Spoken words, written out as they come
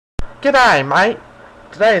G'day, mate!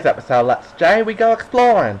 Today's episode, Let's J, we go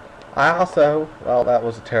exploring. Well, that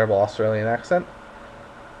was a terrible Australian accent.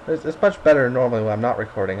 It's much better normally when I'm not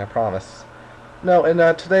recording, I promise. No, in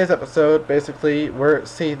today's episode, basically,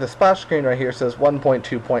 the splash screen right here says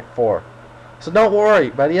 1.2.4. So don't worry,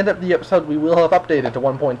 by the end of the episode, we will have updated to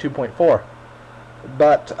 1.2.4.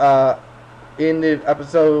 But, in the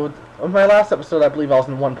episode, on my last episode, I believe I was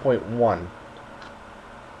in 1.1.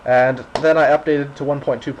 And then I updated to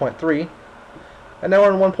 1.2.3. And now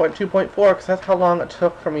we're in 1.2.4 because that's how long it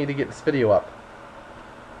took for me to get this video up.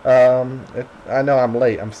 I know I'm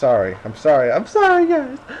late. I'm sorry, guys. I'm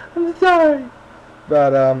sorry.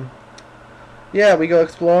 But, yeah, we go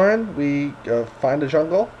exploring. We find a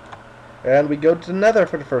jungle. And we go to the Nether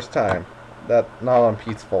for the first time. Not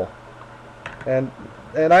unpeaceful. And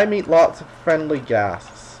I meet lots of friendly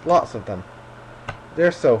Ghasts. Lots of them.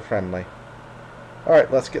 They're so friendly.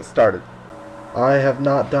 Alright, let's get started. I have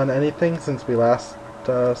not done anything since we last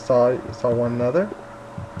saw one another.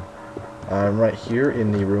 I'm right here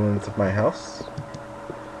in the ruins of my house.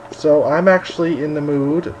 So I'm actually in the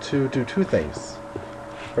mood to do two things.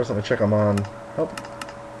 First, let me check them on. Oh.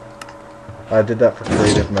 I did that for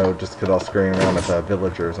creative mode just because I was screwing around with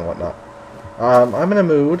villagers and whatnot. I'm in a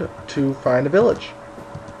mood to find a village.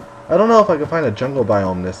 I don't know if I can find a jungle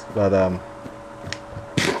biome but I'm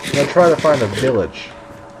going to try to find a village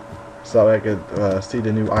so I could see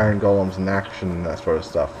the new iron golems in action and that sort of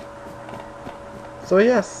stuff. So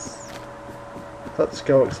yes, let's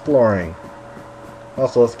go exploring.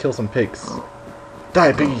 Also, let's kill some pigs.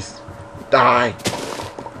 Die, piggies! Die!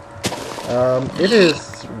 It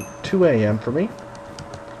is 2 a.m. for me,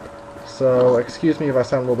 so excuse me if I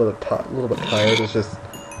sound a little bit tired. It's just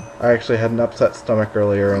I actually had an upset stomach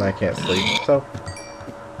earlier and I can't sleep. So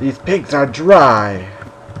these pigs are dry.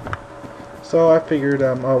 So I figured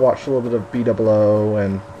I'll watch a little bit of BOO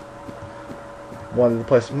and wanted to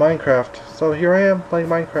play some Minecraft. So here I am playing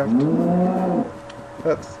Minecraft.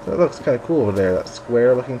 That looks kind of cool over there. That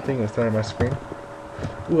square looking thing in the center of my screen.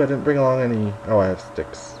 Ooh, I didn't bring along any. Oh, I have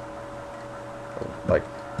sticks. Like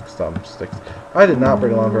some sticks. I did not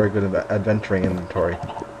bring along very good adventuring inventory.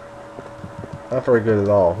 Not very good at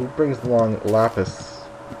all. Who brings along lapis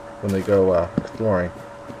when they go exploring?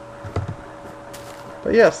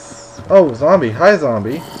 But yes. Oh, zombie. Hi,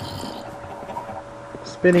 zombie.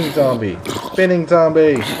 Spinning zombie. Spinning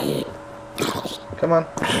zombie. Come on.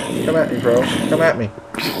 Come at me, bro. Come at me.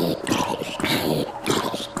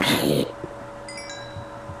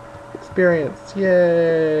 Experience.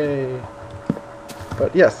 Yay.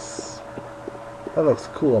 But yes. That looks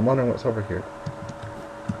cool. I'm wondering what's over here.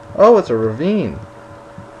 Oh, it's a ravine.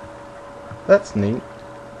 That's neat.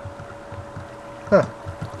 Huh.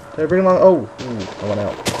 Did I bring along... Oh! Ooh, I went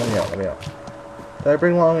out. Let me out. Did I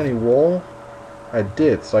bring along any wool? I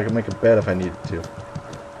did, so I could make a bed if I needed to.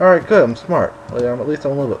 Alright, good. I'm smart. At least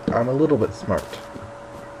I'm a little bit smart.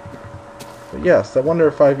 But yes, I wonder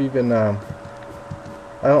if I've even... I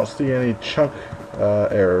don't see any chunk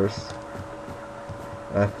errors.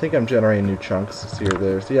 I think I'm generating new chunks. See here,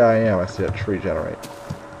 there's... Yeah, I am. I see a tree generate.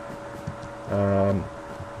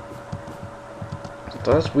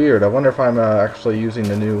 That's weird. I wonder if I'm actually using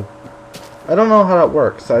the new... I don't know how that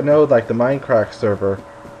works. I know, like, the Minecraft server,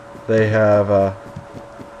 they have a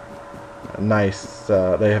nice...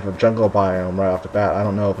 they have a jungle biome right off the bat. I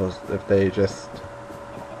don't know if they just...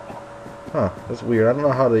 Huh, that's weird. I don't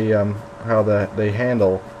know how they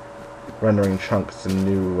handle rendering chunks in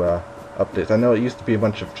new updates. I know it used to be a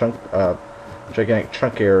bunch of gigantic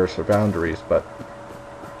chunk errors for boundaries, but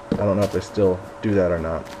I don't know if they still do that or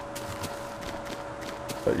not.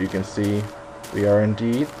 But you can see we are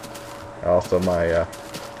indeed. Also, if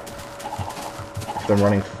I'm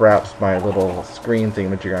running fraps, my little screen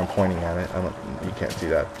thingamajigger, I'm pointing at it. You can't see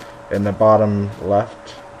that. In the bottom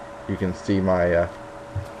left, you can see my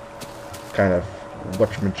kind of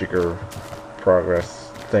whatchamajigger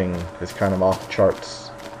progress thing is kind of off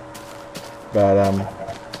charts. But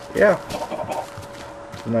yeah,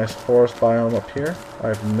 nice forest biome up here. I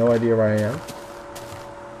have no idea where I am.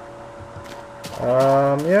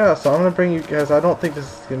 Yeah, so I'm gonna bring you guys. I don't think this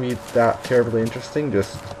is gonna be that terribly interesting.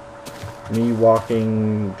 Just me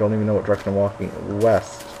walking. Don't even know what direction I'm walking.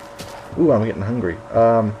 West. Ooh, I'm getting hungry.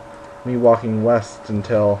 Me walking west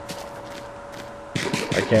until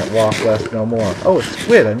I can't walk west no more. Oh, a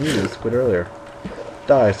squid! I needed a squid earlier.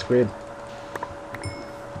 Die, squid.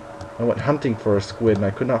 I went hunting for a squid and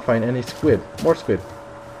I could not find any squid. More squid.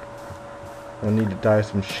 I need to dye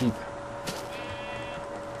some sheep.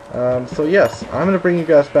 So yes, I'm going to bring you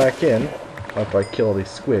guys back in after I kill these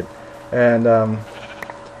squid. And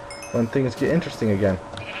when things get interesting again.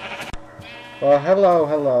 Well, hello,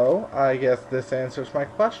 hello. I guess this answers my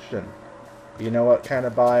question. You know what kind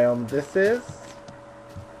of biome this is?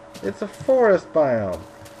 It's a forest biome.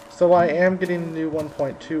 So I am getting the new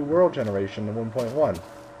 1.2 world generation to 1.1.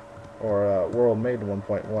 Or world made to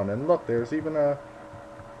 1.1. And look, there's even a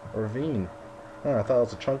ravine. Oh, I thought it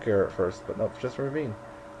was a chunk area at first, but nope, it's just a ravine.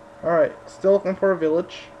 Alright, still looking for a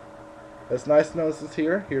village. It's nice to know this is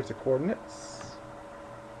here. Here's the coordinates.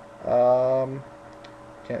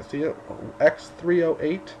 Can't see it.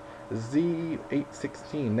 X308,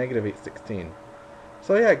 Z816, negative 816.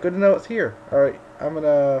 So yeah, good to know it's here. Alright,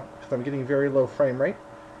 because I'm getting very low frame rate,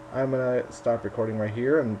 I'm gonna stop recording right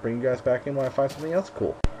here and bring you guys back in when I find something else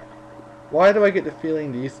cool. Why do I get the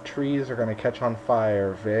feeling these trees are gonna catch on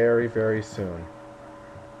fire very, very soon?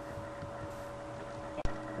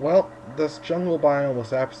 Well, this jungle biome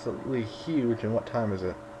was absolutely huge, and what time is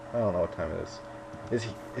it? I don't know what time it is.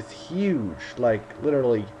 It's huge, like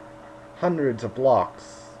literally hundreds of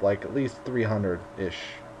blocks, like at least 300-ish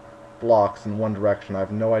blocks in one direction. I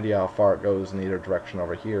have no idea how far it goes in either direction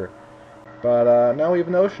over here. But now we have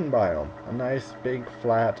an ocean biome, a nice big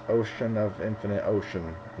flat ocean of infinite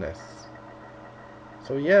oceanness.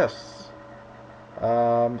 So yes,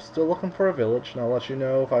 still looking for a village, and I'll let you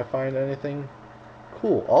know if I find anything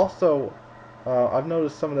cool. Also, I've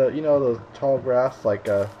noticed some of the, the tall grass, like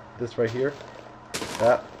this right here.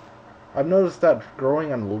 I've noticed that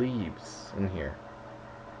growing on leaves in here,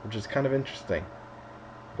 which is kind of interesting.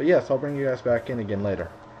 But yes, I'll bring you guys back in again later.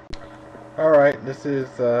 Alright,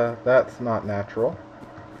 that's not natural.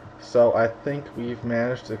 So I think we've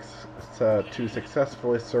managed to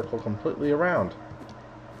successfully circle completely around.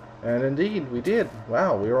 And indeed, we did.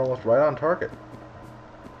 Wow, we were almost right on target.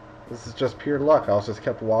 This is just pure luck. I was just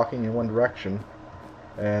kept walking in one direction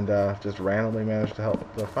and just randomly managed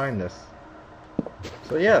to find this.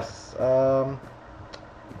 So yes, the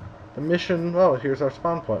mission, well, here's our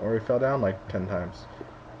spawn point where we fell down like 10 times.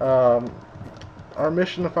 Our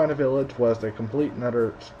mission to find a village was a complete and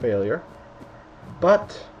utter failure,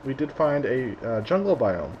 but we did find a jungle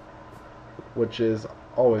biome, which is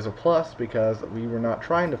always a plus because we were not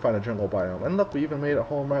trying to find a jungle biome. And look, we even made it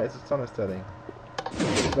home right as the sun is setting.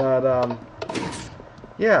 But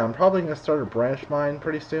yeah, I'm probably going to start a branch mine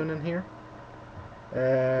pretty soon in here,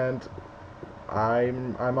 and I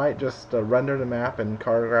might just render the map in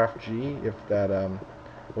Cartograph G, if that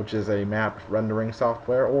which is a map rendering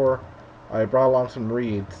software, or I brought along some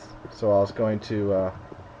reeds, so I was going to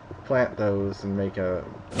plant those and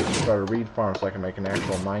start a reed farm so I can make an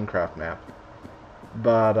actual Minecraft map.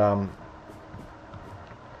 But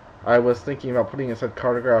I was thinking about putting inside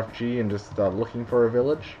Cartograph G and just looking for a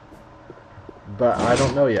village, but I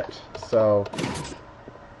don't know yet. So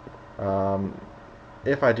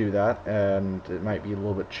if I do that, and it might be a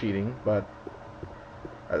little bit cheating, but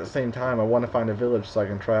at the same time I want to find a village so I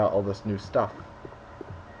can try out all this new stuff.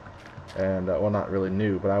 And well, not really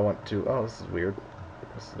new, but I want to. Oh, this is weird.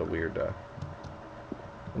 This is a weird.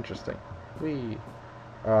 Interesting.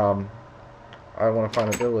 I want to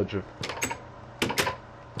find a village of.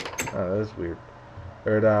 Oh, that is weird.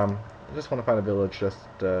 I just want to find a village, just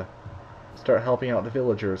start helping out the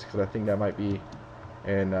villagers, because I think that might be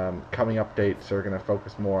in coming updates are going to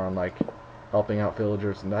focus more on like helping out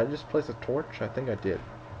villagers. And did I just place a torch? I think I did.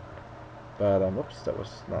 But oops, that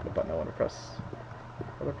was not the button I want to press.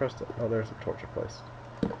 I pressed it. Oh, there's a torch I placed.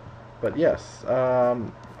 But yes,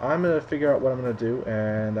 I'm going to figure out what I'm going to do,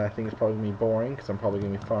 and I think it's probably going to be boring, because I'm probably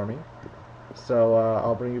going to be farming. So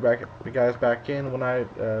I'll bring you guys back in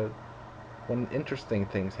when interesting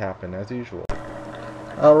things happen, as usual.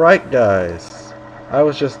 Alright guys, I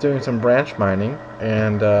was just doing some branch mining,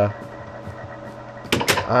 and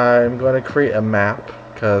I'm going to create a map,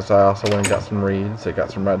 because I also went and got some reeds, I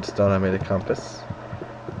got some redstone, I made a compass.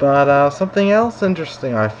 But something else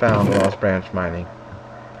interesting I found when I was branch mining.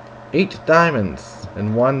 8 diamonds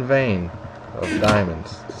in one vein of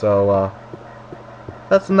diamonds. So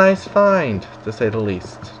that's a nice find, to say the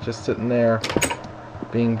least. Just sitting there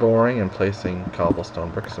being boring and placing cobblestone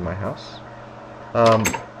bricks in my house.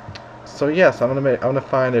 So yes, I'm gonna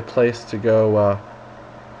find a place to go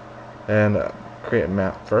and create a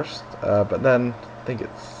map first. But then I think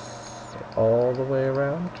it's all the way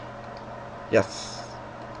around. Yes.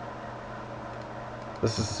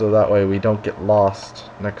 This is so that way we don't get lost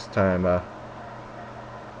next time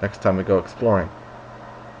we go exploring.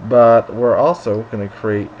 But we're also going to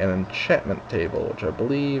create an enchantment table, which I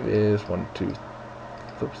believe is 1, 2.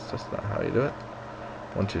 Oops, that's not how you do it.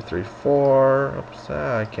 1, 2, 3, 4. Oops,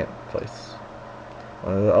 I can't place.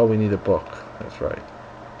 Oh, we need a book. That's right.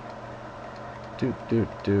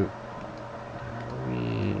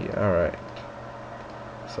 Alright.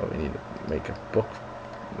 So we need to make a book.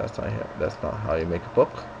 That's not how you make a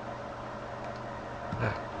book.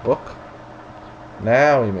 Book.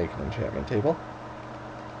 Now we make an enchantment table.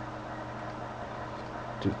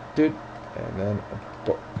 And then a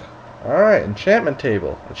book. Alright, enchantment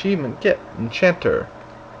table. Achievement, get enchanter.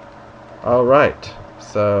 Alright,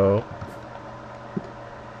 so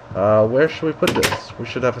where should we put this? We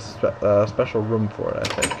should have a special room for it, I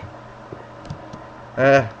think.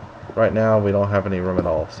 Right now we don't have any room at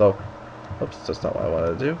all, so oops, that's not what I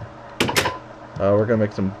wanted to do. We're gonna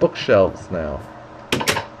make some bookshelves now,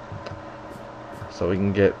 so we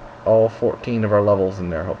can get all 14 of our levels in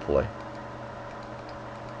there, hopefully.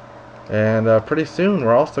 And pretty soon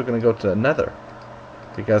we're also gonna go to the Nether,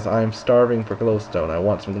 because I'm starving for glowstone. I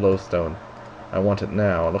want some glowstone. I want it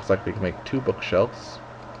now. It looks like we can make 2 bookshelves,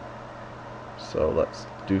 so let's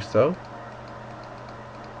do so.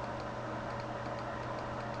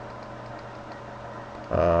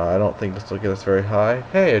 I don't think this will get us very high.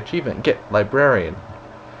 Hey, achievement, get librarian.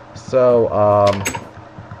 So, I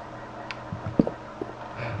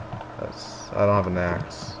don't have an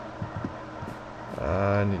axe.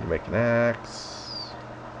 I need to make an axe.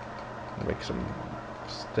 Make some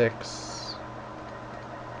sticks.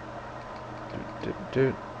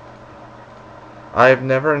 I've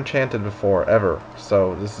never enchanted before, ever,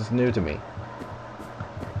 so this is new to me.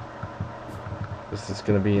 This is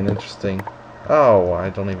going to be an interesting... Oh,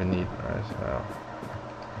 I don't even need... I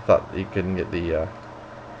thought you couldn't get the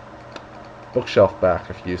bookshelf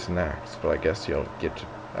back if you use an axe, but I guess you don't get...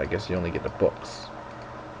 I guess you only get the books.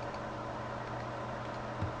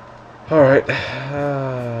 Alright,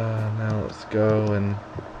 now let's go, and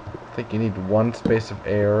I think you need 1 space of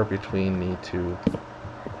air between the 2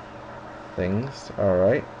 things.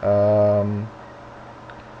 Alright,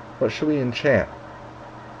 what should we enchant?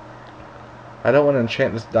 I don't want to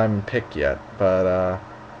enchant this diamond pick yet, but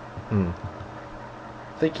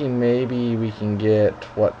thinking maybe we can get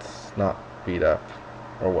what's not beat up,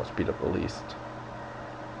 or what's beat up at least.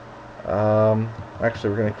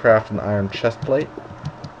 Actually we're going to craft an iron chest plate,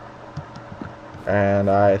 and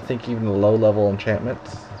I think even the low level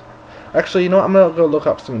enchantments. Actually, you know what, I'm going to go look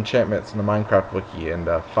up some enchantments in the Minecraft wiki and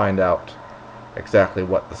find out exactly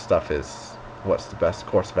what the stuff is, what's the best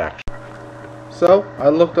course of action. So, I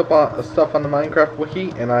looked up stuff on the Minecraft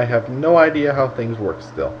wiki, and I have no idea how things work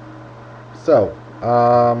still. So,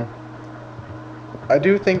 I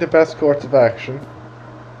do think the best course of action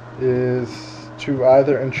is to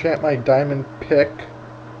either enchant my diamond pick,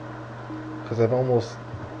 because I've almost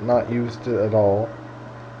not used it at all,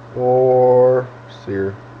 or, let's see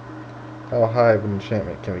here, how high of an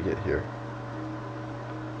enchantment can we get here?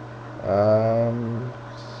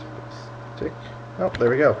 Stick. Oh, there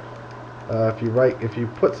we go. If you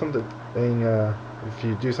put something, if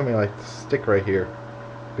you do something like the stick right here,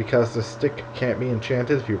 because the stick can't be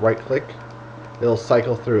enchanted, if you right click, it'll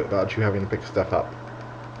cycle through it without you having to pick stuff up.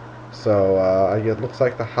 So, it looks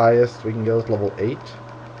like the highest we can go is level 8.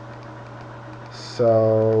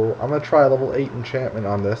 So, I'm going to try a level 8 enchantment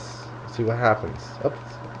on this, see what happens. Oops,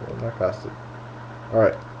 I passed it.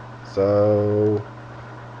 Alright, so,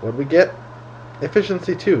 what did we get?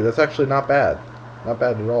 Efficiency 2, that's actually not bad. Not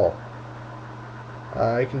bad at all.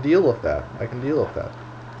 I can deal with that.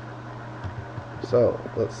 So,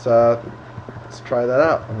 let's try that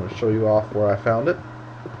out. I'm going to show you off where I found it.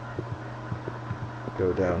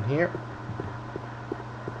 Go down here.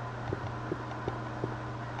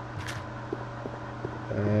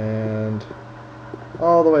 And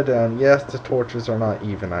all the way down. Yes, the torches are not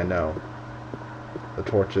even, I know. The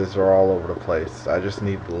torches are all over the place. I just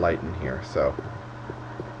need the light in here, so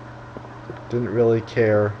didn't really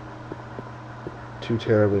care too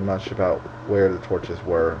terribly much about where the torches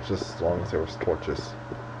were, just as long as there was torches.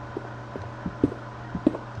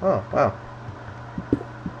 Oh, wow.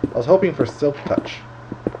 I was hoping for Silk Touch,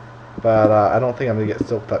 but I don't think I'm going to get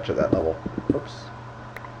Silk Touch at that level. Oops.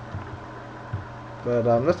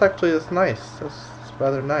 But this actually is nice. That's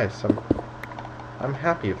rather nice. I'm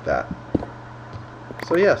happy with that.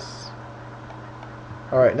 So yes.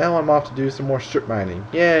 Alright, now I'm off to do some more strip mining.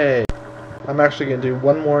 Yay! I'm actually going to do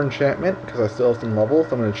one more enchantment, because I still have some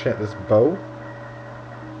levels. I'm going to enchant this bow.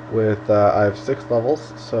 With, I have 6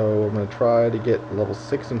 levels, so I'm going to try to get level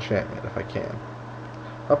 6 enchantment if I can.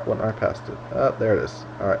 Up one, I passed it. There it is.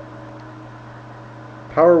 Alright.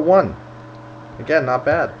 Power 1. Again, not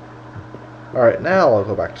bad. Alright, now I'll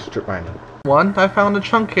go back to strip mining. I found a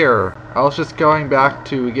chunk error. I was just going back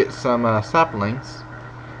to get some saplings,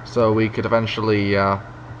 so we could eventually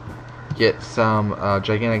get some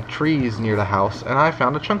gigantic trees near the house, and I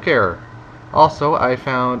found a chunk error. Also, I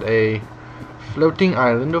found a floating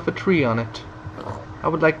island with a tree on it. I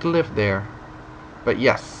would like to live there. But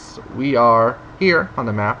yes, we are here on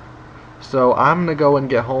the map. So I'm gonna go and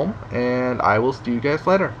get home, and I will see you guys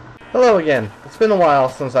later. Hello again. It's been a while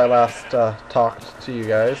since I last talked to you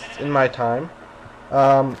guys in my time.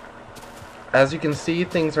 As you can see,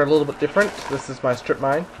 things are a little bit different. This is my strip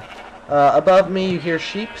mine. Above me you hear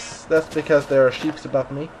sheeps. That's because there are sheeps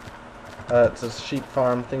above me. It's a sheep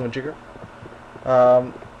farm thingamajigger.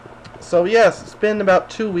 So yes, it's been about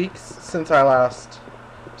 2 weeks since I last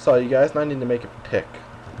saw you guys, and I need to make a pick.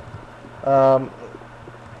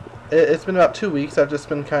 It's been about 2 weeks. I've just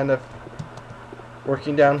been kind of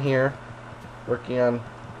working down here, working on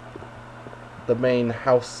the main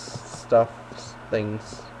house stuff,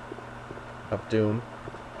 things of Doom.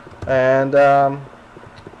 And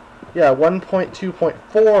yeah,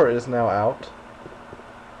 1.2.4 is now out.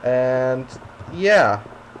 And yeah,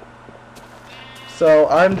 so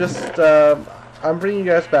I'm just I'm bringing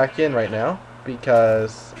you guys back in right now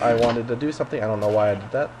because I wanted to do something. I don't know why I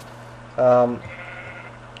did that.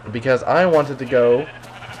 Because I wanted to go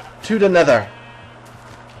to the Nether,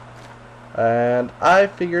 and I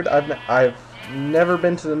figured I've never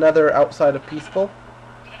been to the Nether outside of Peaceful,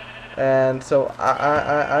 and so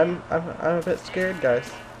I'm a bit scared,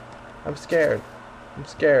 guys. I'm scared. I'm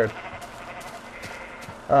scared.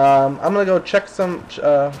 I'm gonna go check some.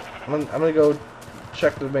 I'm gonna go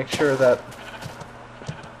check to make sure that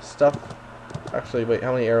stuff. Actually, wait.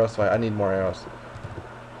 How many arrows do I need more arrows.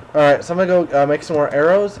 Alright, so I'm gonna go make some more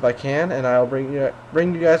arrows if I can, and I'll bring you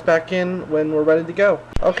guys back in when we're ready to go.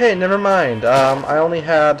 Okay, never mind. I only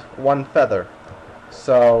had 1 feather,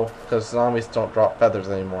 so because zombies don't drop feathers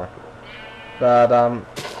anymore. But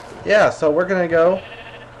yeah, so we're gonna go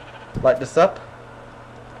light this up.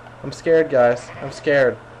 I'm scared, guys. I'm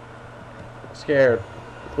scared. I'm scared.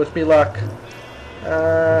 Wish me luck.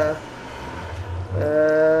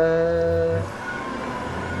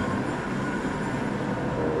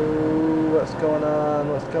 What's going on?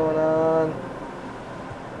 What's going on?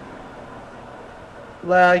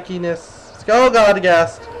 Lagginess. Oh god,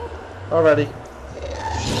 Ghast. Already.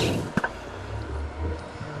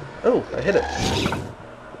 Oh, I hit it.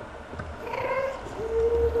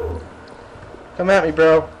 Come at me,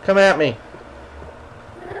 bro. Come at me.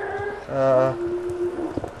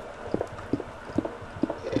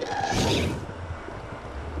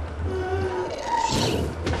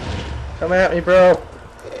 Come at me, bro.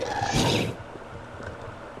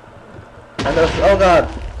 I know. Oh god.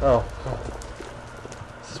 Oh.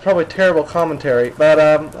 This is probably terrible commentary, but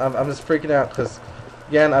I'm just freaking out because,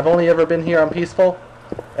 again, I've only ever been here on Peaceful,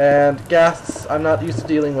 and Ghasts I'm not used to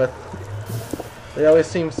dealing with. They always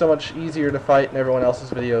seem so much easier to fight in everyone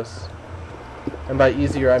else's videos, and by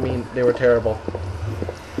easier I mean they were terrible.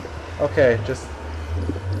 Okay, just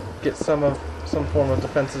get some form of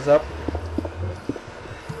defenses up.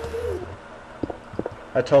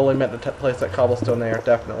 I totally meant to place that cobblestone there,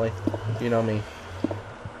 definitely. You know me.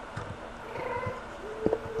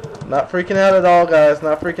 Not freaking out at all, guys.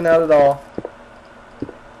 Not freaking out at all.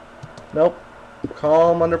 Nope.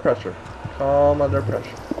 Calm under pressure. Calm under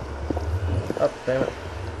pressure. Oh, damn it.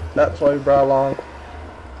 That's why we brought along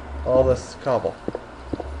all this cobble.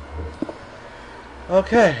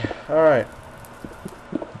 Okay. Alright.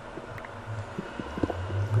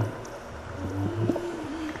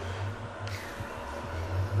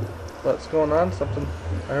 What's going on? Something.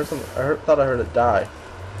 I heard something. Thought I heard it die.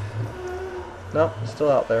 Nope, he's still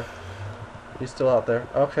out there. He's still out there.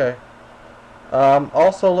 Okay.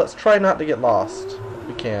 Also, let's try not to get lost. If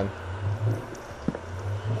we can.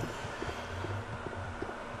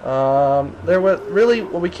 Really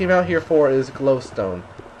what we came out here for is glowstone.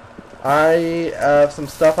 I have some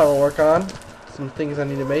stuff I will work on, some things I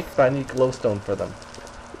need to make, but I need glowstone for them.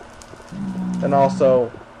 And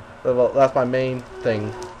also, that's my main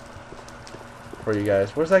thing for you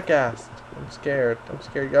guys. Where's that Ghast? I'm scared. I'm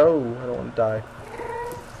scared. Oh, I don't want to die.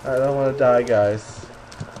 I don't want to die, guys.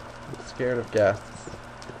 I'm scared of Ghasts.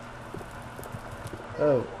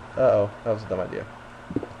 Oh, uh-oh. That was a dumb idea.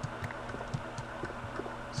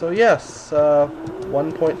 So yes,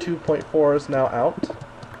 1.2.4 is now out,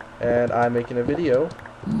 and I'm making a video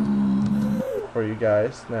for you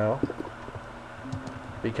guys now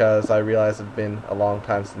because I realized it's been a long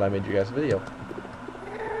time since I made you guys a video,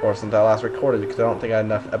 or since I last recorded, because I don't think I had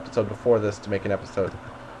enough episode before this to make an episode.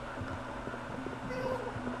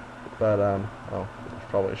 But oh,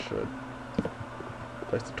 probably should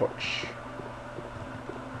place the torch.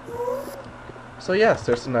 So yes,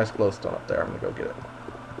 there's some nice glowstone up there. I'm gonna go get it.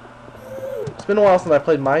 It's been a while since I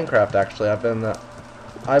played Minecraft. Actually,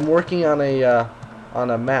 I'm working on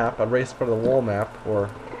a map, a Race for the Wool map, or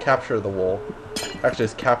Capture the Wool. Actually,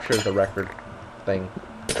 it's Capture the Record. thing.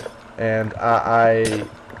 And I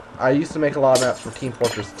used to make a lot of maps for Team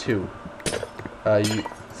Fortress 2.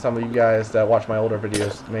 Some of you guys that watch my older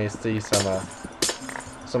videos may see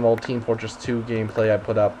some old Team Fortress 2 gameplay I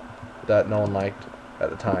put up that no one liked at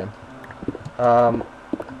the time.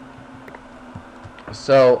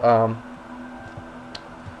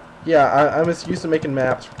 Yeah, I'm just used to making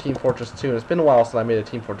maps for Team Fortress 2, and it's been a while since I made a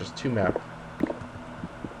Team Fortress 2 map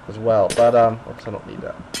as well. But oops, I don't need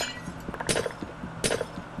that.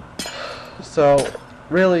 So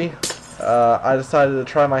really, I decided to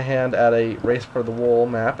try my hand at a Race for the Wool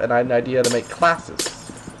map, and I had an idea to make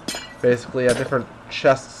classes. Basically, different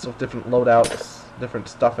chests with different loadouts, different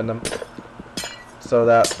stuff in them, so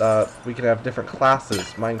that we can have different classes.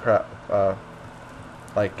 Minecraft,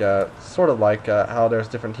 sort of like how there's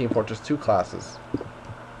different Team Fortress 2 classes,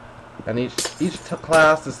 and each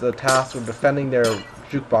class is the task of defending their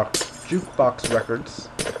jukebox records.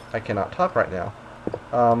 I cannot talk right now.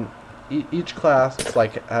 Each class is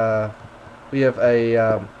like we have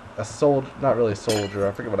a soldier, not really a soldier.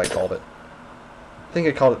 I forget what I called it. I think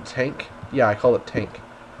I called it tank. Yeah, I called it tank.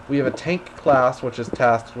 We have a tank class which is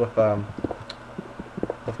tasked with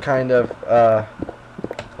kind of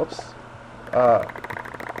oops.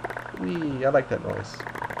 I like that noise.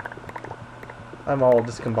 I'm all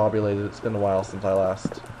discombobulated. It's been a while since I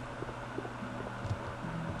last.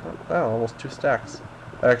 Oh, almost 2 stacks.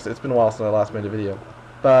 Actually, it's been a while since I last made a video.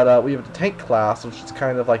 But we have the tank class, which is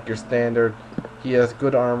kind of like your standard. He has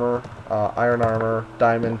good armor, iron armor,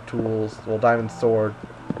 diamond tools, well, diamond sword,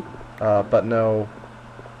 but no.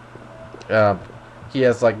 He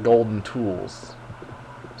has like golden tools.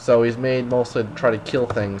 So he's made mostly to try to kill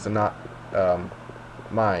things and not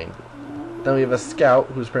mine. Then we have a scout,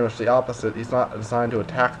 who's pretty much the opposite. He's not designed to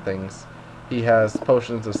attack things. He has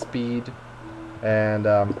potions of speed, and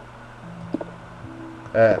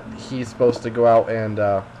he's supposed to go out and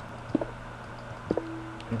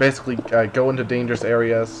basically go into dangerous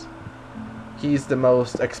areas. He's the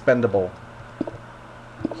most expendable.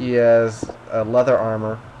 He has leather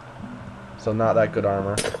armor, so not that good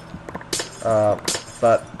armor.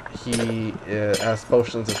 But he has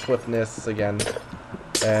potions of swiftness again,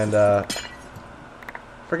 and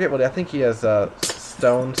forget what I think he has a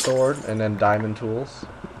stone sword and then diamond tools.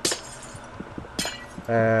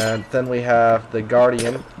 And then we have the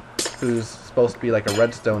Guardian, who's supposed to be like a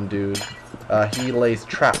redstone dude. He lays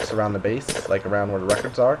traps around the base, like around where the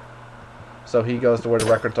records are. So he goes to where the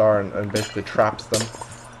records are and basically traps them.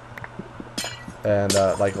 And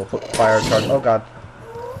like we'll put fire charge. Oh god.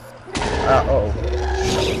 Uh-oh.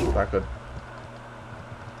 Not good.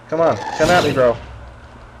 Come on, come at me, bro.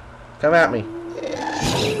 Come at me.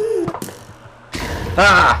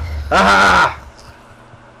 Ah! Ah!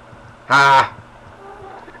 Ah!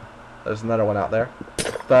 There's another one out there.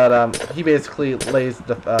 But he basically lays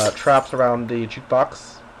the traps around the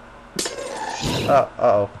jukebox.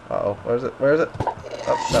 Uh-oh. Uh-oh. Where is it? Where is it?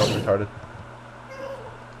 Oh, that was retarded.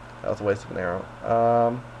 That was a waste of an arrow.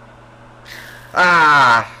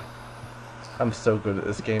 Ah! I'm so good at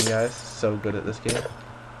this game, guys. So good at this game.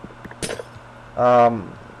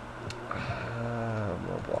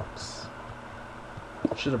 More blocks.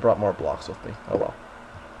 Should have brought more blocks with me. Oh well.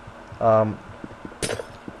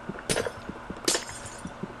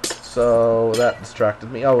 So that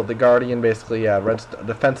distracted me. Oh, the Guardian, basically, yeah,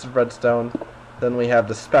 defensive redstone. Then we have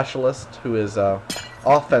the Specialist, who is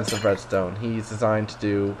offensive redstone. He's designed to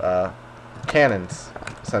do cannons,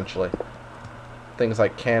 essentially. Things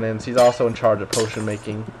like cannons. He's also in charge of potion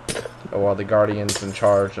making, while the Guardian's in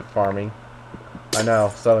charge of farming. I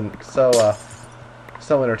know, so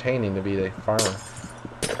entertaining to be the farmer.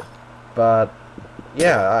 But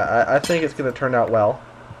yeah, I think it's gonna turn out well.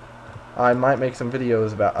 I might make some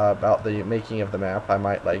videos about the making of the map. I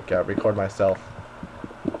might like record myself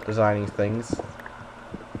designing things.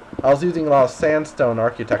 I was using a lot of sandstone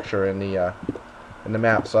architecture in the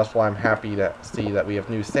map, so that's why I'm happy to see that we have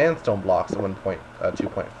new sandstone blocks in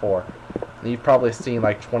 1.2.4. And you've probably seen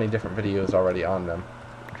like 20 different videos already on them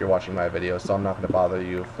if you're watching my videos, so I'm not going to bother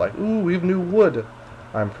you with like, ooh, we have new wood.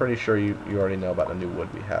 I'm pretty sure you already know about the new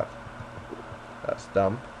wood we have. That's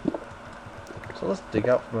dumb. So let's dig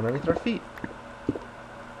out from underneath our feet.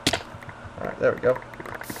 Alright, there we go.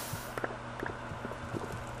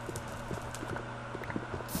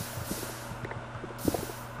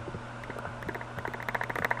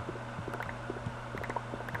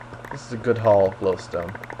 This is a good haul of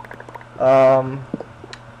glowstone.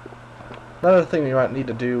 Another thing we might need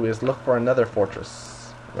to do is look for another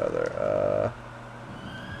fortress. Rather,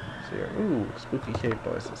 see here. Ooh, spooky cave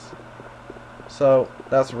noises. So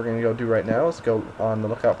that's what we're gonna go do right now. Let's go on the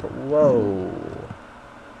lookout for. Whoa!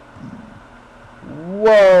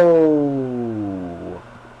 Whoa.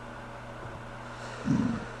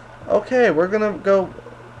 Okay, we're gonna go.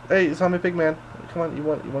 Hey, Zombie Pigman, come on. You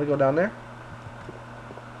want to go down there?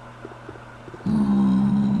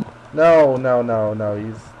 No, no, no, no.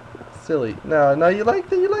 He's silly. No, no. You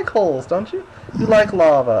like holes, don't you? You like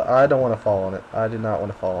lava. I don't want to fall on it. I do not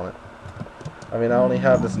want to fall on it. I mean, I only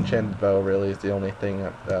have this enchanted bow. Really, is the only thing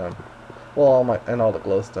that. Well, all the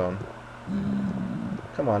glowstone.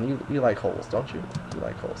 Come on, you like holes, don't you? You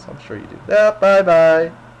like holes. I'm sure you do. Yeah. Bye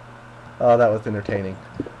bye. Oh, that was entertaining.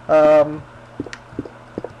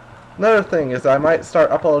 Another thing is I might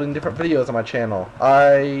start uploading different videos on my channel.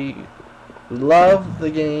 I love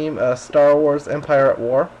the game Star Wars Empire at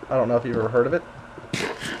War. I don't know if you've ever heard of it.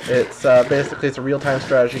 It's basically it's a real-time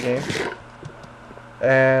strategy game,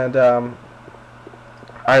 and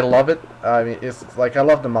I love it. I mean, it's like I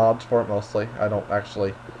love the mods for it mostly. I don't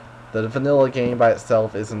actually. The vanilla game by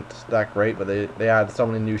itself isn't that great, but they add so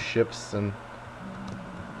many new ships and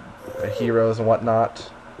heroes and whatnot.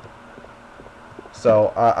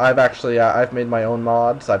 So I've made my own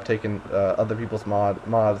mods. I've taken other people's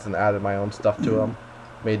mods and added my own stuff to them.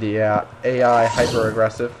 Made the AI hyper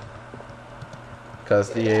aggressive, because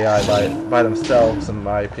the AI by themselves, in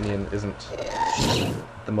my opinion, isn't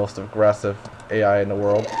the most aggressive AI in the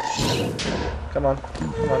world. Come on,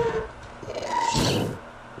 come on,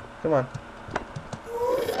 come on.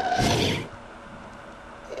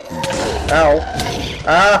 Ow!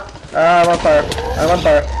 Ah! Ah! I'm on fire! I'm on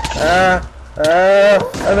fire! Ah!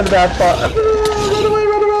 I'm in a bad spot. Run away,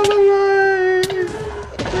 run away, run away!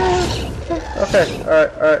 Okay,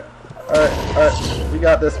 alright, alright, alright, alright. We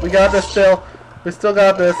got this still. We still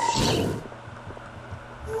got this.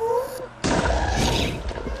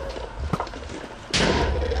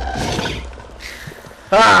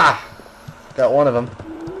 Ah! Got one of them.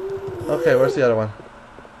 Okay, where's the other one?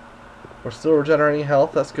 We're still regenerating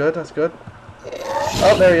health. That's good, that's good.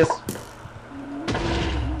 Oh, there he is.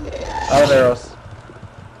 Out of arrows.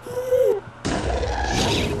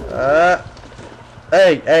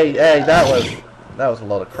 Hey, that was a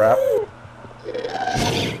load of crap.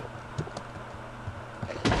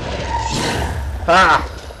 Ah!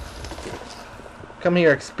 Come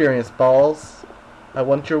here, experienced balls. I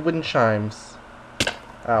want your wind chimes.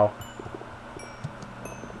 Ow.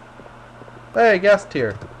 Hey, gas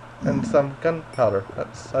tier. And some gunpowder. I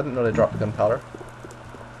didn't know they dropped gunpowder.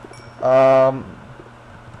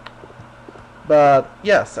 But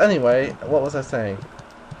yes, anyway, what was I saying?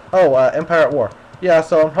 Oh, Empire at War. Yeah,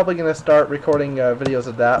 so I'm probably going to start recording videos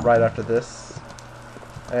of that right after this.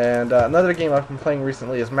 And another game I've been playing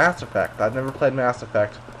recently is Mass Effect. I've never played Mass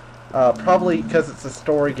Effect. Probably because it's a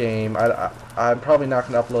story game, I'm probably not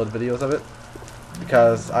going to upload videos of it,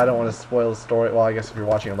 because I don't want to spoil the story. Well, I guess if you're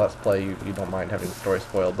watching a Let's Play, you don't mind having the story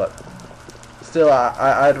spoiled, but still,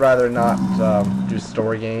 I'd rather not do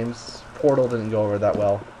story games. Portal didn't go over that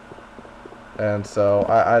well. And so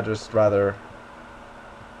I'd just rather...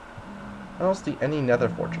 I don't see any Nether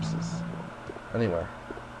fortresses anywhere.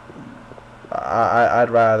 I'd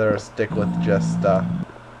rather stick with just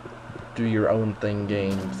do your own thing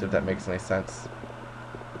games, if that makes any sense.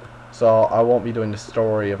 So I won't be doing the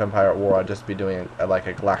story of Empire at War. I'll just be doing like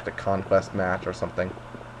a Galactic Conquest match or something,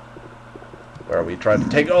 where we try to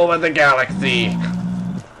take over the galaxy.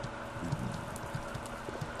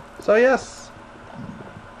 So yes,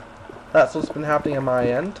 that's what's been happening on my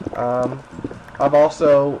end. I've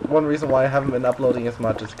also, one reason why I haven't been uploading as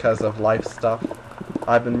much is because of life stuff.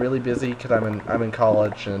 I've been really busy because I'm in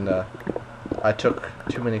college, and I took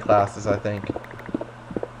too many classes, I think,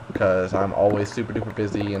 because I'm always super duper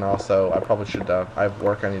busy, and also I probably should I have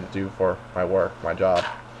work I need to do for my job.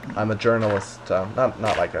 I'm a journalist, not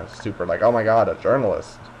like a super like, oh my god, a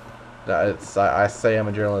journalist. I say I'm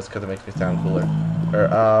a journalist because it makes me sound cooler.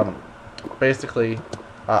 Basically,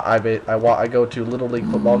 I go to Little League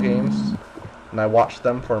football games, and I watch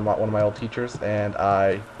them for one of my old teachers, and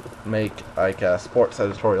I make like sports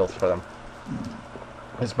editorials for them.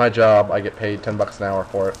 It's my job. I get paid $10 an hour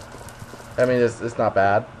for it. I mean, it's not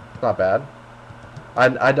bad. It's not bad.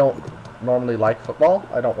 I don't normally like football.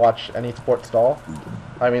 I don't watch any sports at all.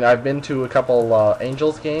 I mean, I've been to a couple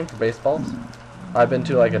Angels games for baseball. I've been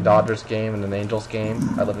to like a Dodgers game and an Angels game.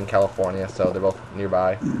 I live in California, so they're both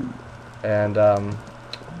nearby. And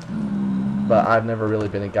but I've never really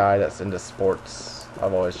been a guy that's into sports.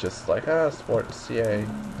 I've always just like, sports, yay.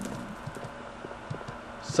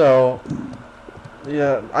 So,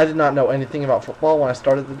 yeah, I did not know anything about football when I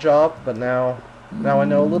started the job, but now I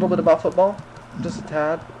know a little bit about football, just a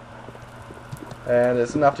tad, and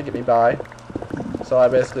it's enough to get me by. So I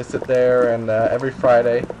basically sit there, and every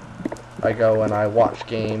Friday I go and I watch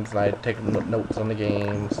games and I take notes on the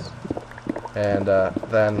games, and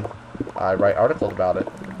then I write articles about it.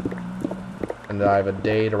 And then I have a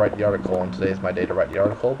day to write the article, and today's my day to write the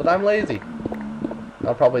article, but I'm lazy.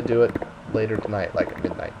 I'll probably do it later tonight, like at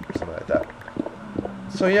midnight or something like that.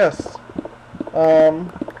 So yes, how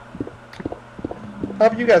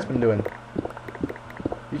have you guys been doing?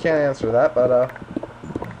 You can't answer that, but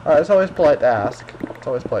it's always polite to ask. It's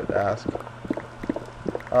always polite to ask.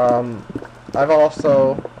 I've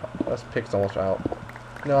also, this pig's almost out.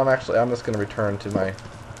 No, I'm just gonna return to my.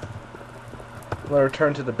 I'm gonna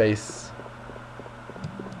return to the base.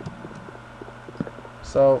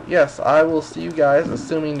 So yes, I will see you guys,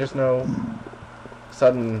 assuming there's no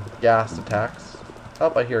sudden ghast attacks.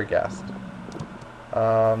 Oh, I hear a ghast.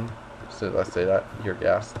 So let's say that hear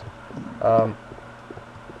ghast.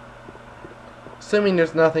 Assuming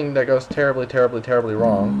there's nothing that goes terribly, terribly, terribly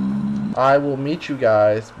wrong, I will meet you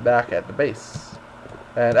guys back at the base.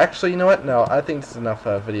 And actually, you know what? No, I think this is enough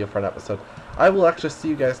video for an episode. I will actually see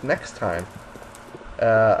you guys next time,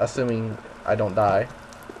 assuming I don't die.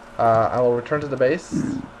 I will return to the base,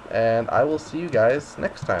 and I will see you guys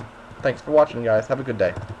next time. Thanks for watching, guys. Have a good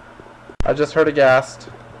day. I just heard a ghast.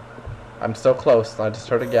 I'm so close, and I just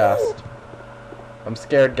heard a ghast. I'm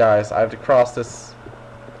scared, guys. I have to cross this.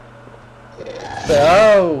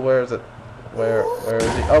 Oh, where is it? Where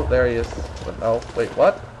is he? Oh, there he is. Oh, wait,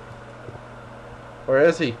 what? Where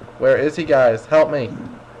is he? Where is he, guys? Help me.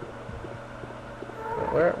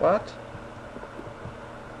 Where? What?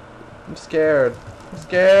 I'm scared. I'm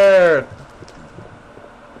scared.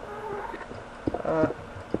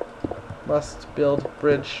 Must build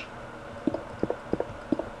bridge.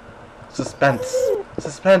 Suspense.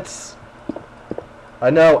 Suspense. I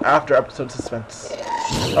know, after episode suspense.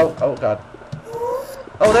 Oh god.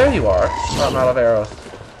 Oh, there you are. Oh, I'm out of arrows.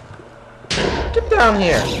 Get down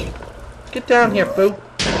here. Get down here, foo.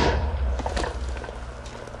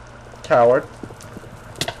 Coward.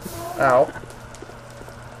 Ow.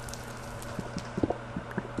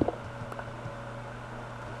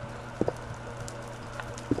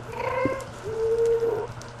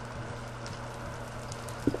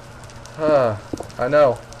 I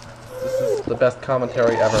know. This is the best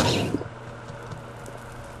commentary ever.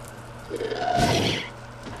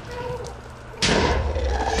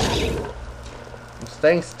 I'm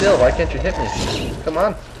staying still. Why can't you hit me? Come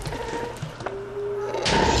on.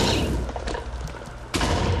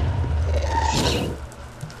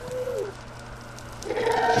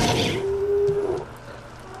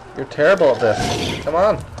 You're terrible at this. Come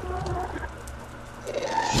on.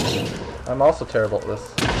 I'm also terrible at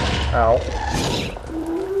this. Ow.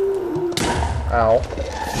 Ow.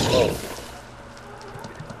 Whoa.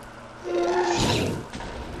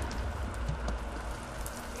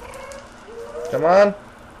 Come on.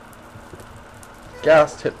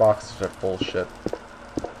 Ghast hitboxes are bullshit.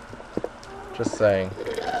 Just saying.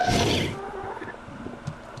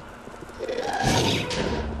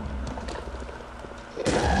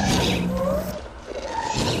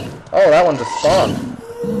 Oh, that one just spawned.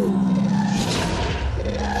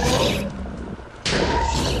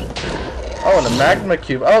 Oh, and a magma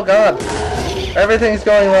cube. Oh god. Everything's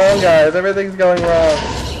going wrong, guys. Everything's going wrong.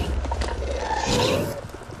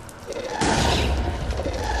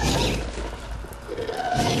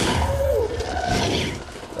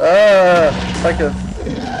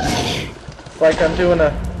 It's like I'm doing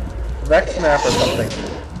a Vex map or something.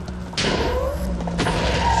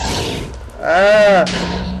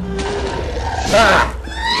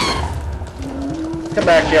 Come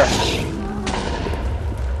back here.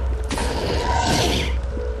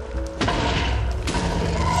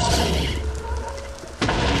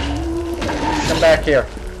 Come back here.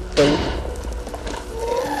 Boom.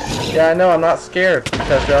 Yeah, I know, I'm not scared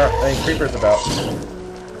because there aren't any creepers about.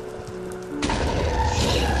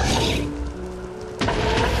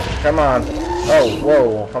 Come on. Oh,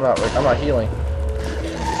 whoa. I'm not healing.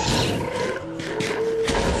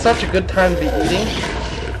 It's such a good time to be eating.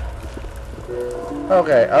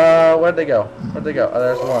 Okay, where'd they go? Where'd they go? Oh,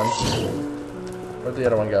 there's one. Where'd the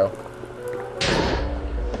other one go?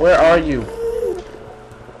 Where are you?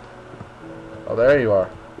 Oh, there you are.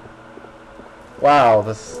 Wow,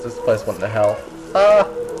 this place went to hell.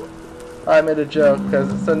 I made a joke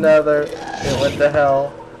because it's a Nether. It went to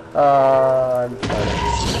hell. I'm funny.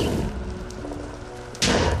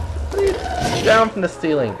 Down from the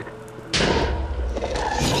ceiling.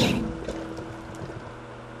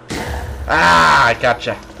 I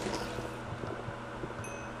gotcha.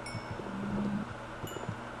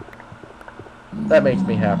 That makes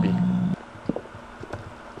me happy.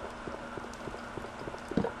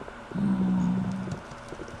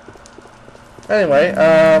 Anyway,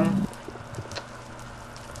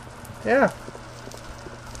 yeah.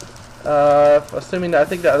 Assuming that I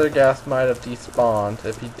think the other ghast might have despawned.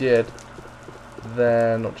 If he did,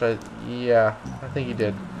 then yeah, I think he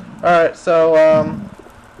did. All right, so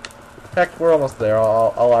heck, we're almost there.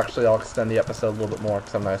 I'll extend the episode a little bit more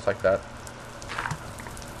because I'm nice like that,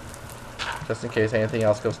 just in case anything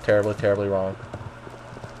else goes terribly, terribly wrong.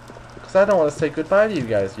 Because I don't want to say goodbye to you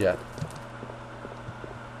guys yet.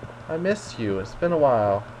 I miss you. It's been a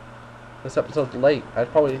while. This episode's late. I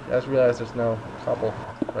just realized there's no cobble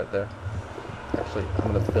right there. Actually,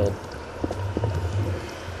 I'm gonna build.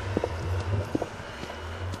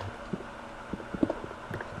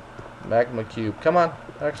 Magma cube. Come on.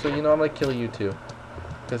 Actually, you know, I'm gonna kill you too.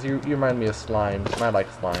 Because you remind me of slimes. And I like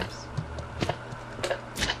slimes.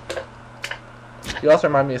 You also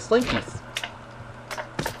remind me of slinkies.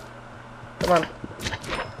 Come on.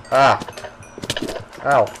 Ah.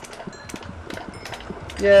 Ow.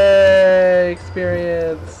 Yay!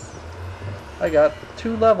 Experience! I got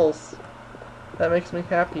 2 levels. That makes me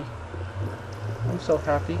happy. I'm so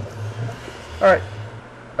happy. Alright.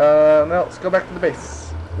 Now let's go back to the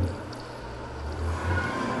base.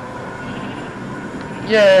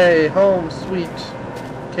 Yay! Home sweet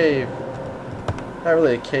cave. Not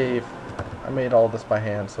really a cave. I made all this by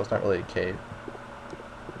hand, so it's not really a cave.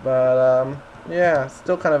 But, yeah, it's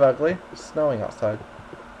still kind of ugly. It's snowing outside.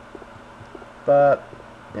 But,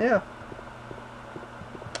 yeah.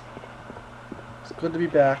 It's good to be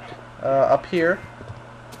back. Up here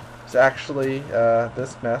is actually,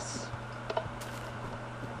 this mess.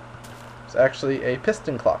 It's actually a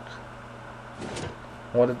piston clock.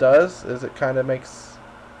 What it does is it kind of makes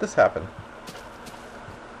this happen.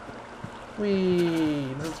 Whee!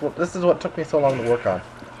 This is what took me so long to work on.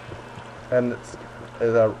 And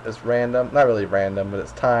it's random. Not really random, but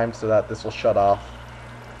it's timed so that this will shut off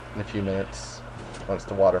in a few minutes once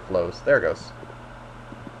the water flows. There it goes.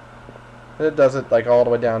 And it does it like all the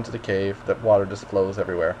way down to the cave. The water just flows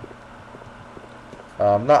everywhere.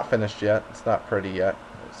 Not finished yet. It's not pretty yet.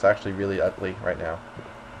 It's actually really ugly right now.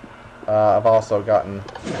 I've also gotten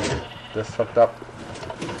this hooked up.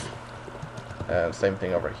 And same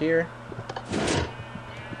thing over here.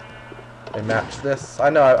 They match this. I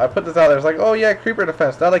know, I put this out there. It's like, oh yeah, creeper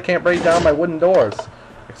defense. Now they can't break down my wooden doors.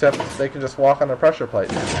 Except they can just walk on the pressure plate.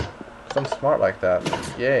 Because I'm smart like that.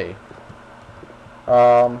 Yay.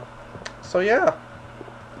 So yeah.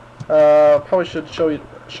 Probably should show you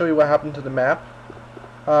what happened to the map.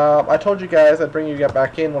 I told you guys I'd bring you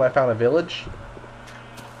back in when I found a village.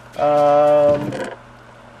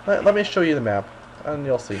 Let me show you the map, and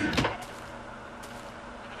you'll see.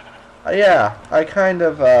 Yeah, I kind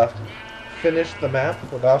of finished the map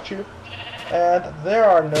without you, and there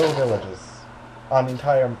are no villages on the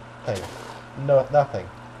entire thing. No, nothing.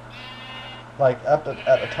 Like at the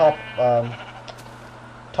top,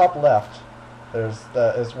 top left,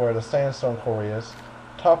 is where the sandstone quarry is.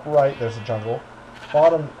 Top right, there's a jungle.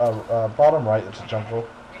 Bottom right, there's a jungle.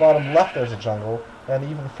 Bottom left, there's a jungle. And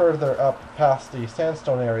even further up past the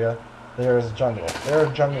sandstone area, there is a jungle. There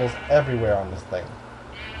are jungles everywhere on this thing.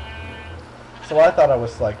 So I thought I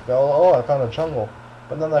was like, oh, I found a jungle.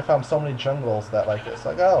 But then I found so many jungles that like, it's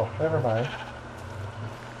like, oh, never mind.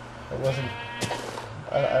 It wasn't,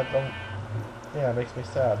 I don't, yeah, it makes me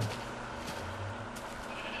sad.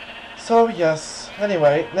 So yes,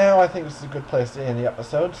 anyway, now I think this is a good place to end the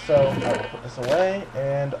episode. So I will put this away,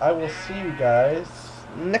 and I will see you guys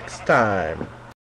next time.